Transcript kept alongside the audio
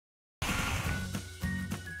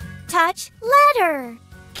Touch letter.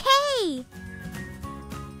 K.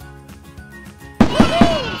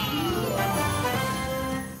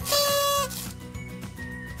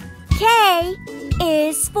 K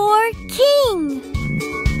is for king.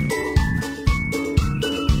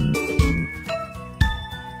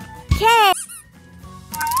 K.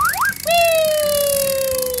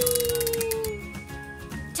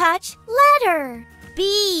 Touch letter.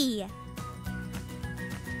 B.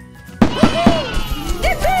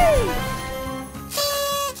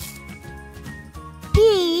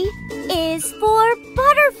 B is for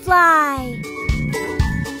butterfly.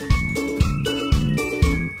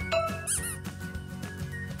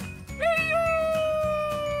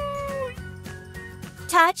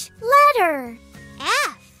 Touch letter.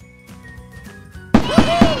 F.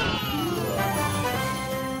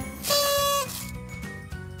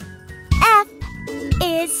 F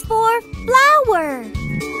is for flower.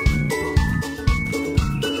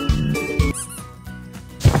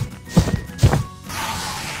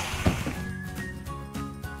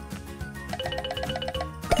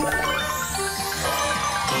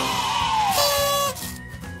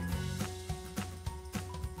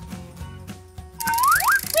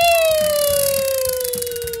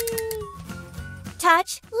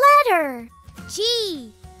 Touch letter.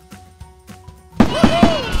 G.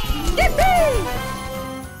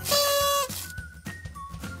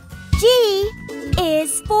 G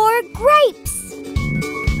is for grapes.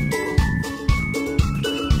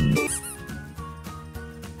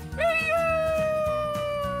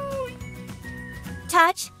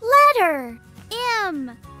 Touch letter.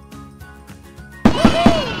 M.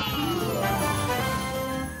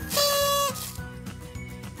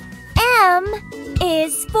 M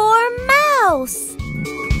is for mouse.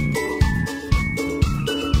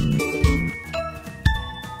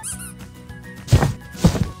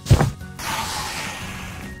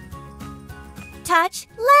 Touch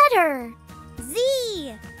letter.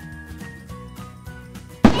 Z.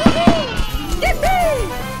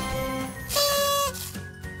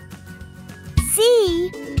 Z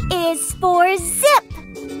is for zip.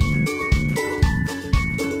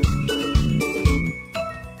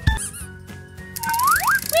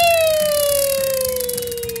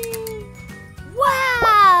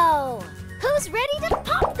 Wow! Who's ready to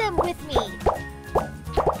pop them with me?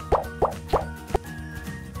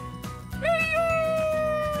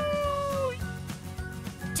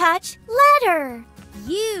 Touch letter.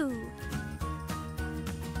 U.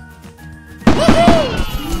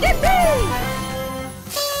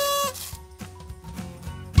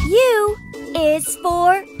 U is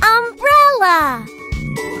for umbrella.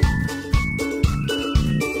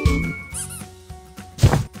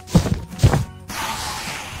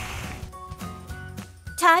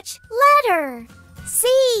 Touch letter.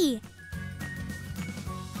 C.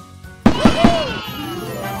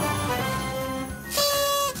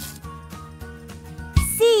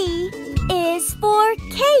 C is for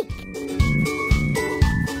cake.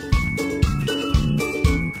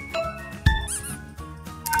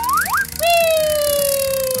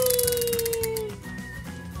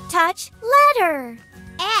 Touch letter.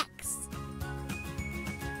 X.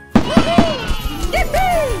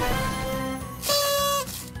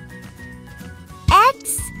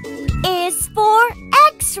 X is for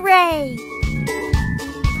X-ray.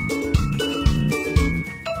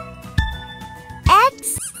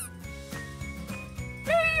 X.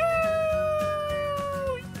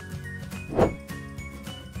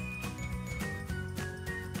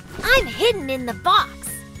 I'm hidden in the box.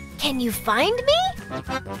 Can you find me?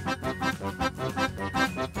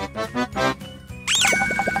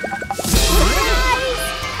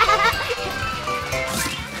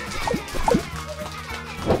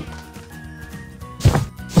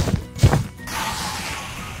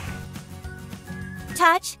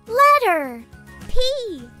 Touch letter. P.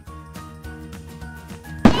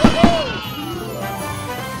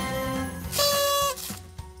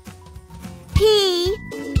 P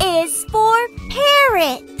is for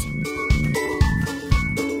parrot.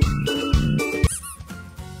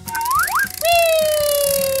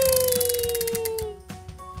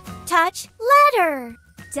 Touch letter.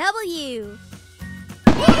 W.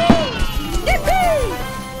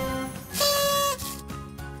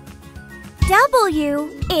 W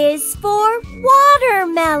is for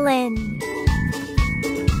watermelon.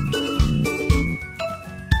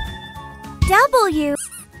 W.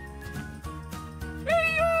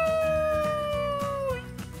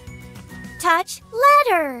 Touch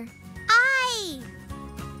letter. I.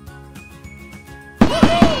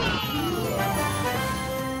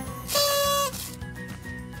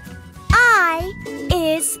 I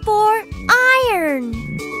is for iron.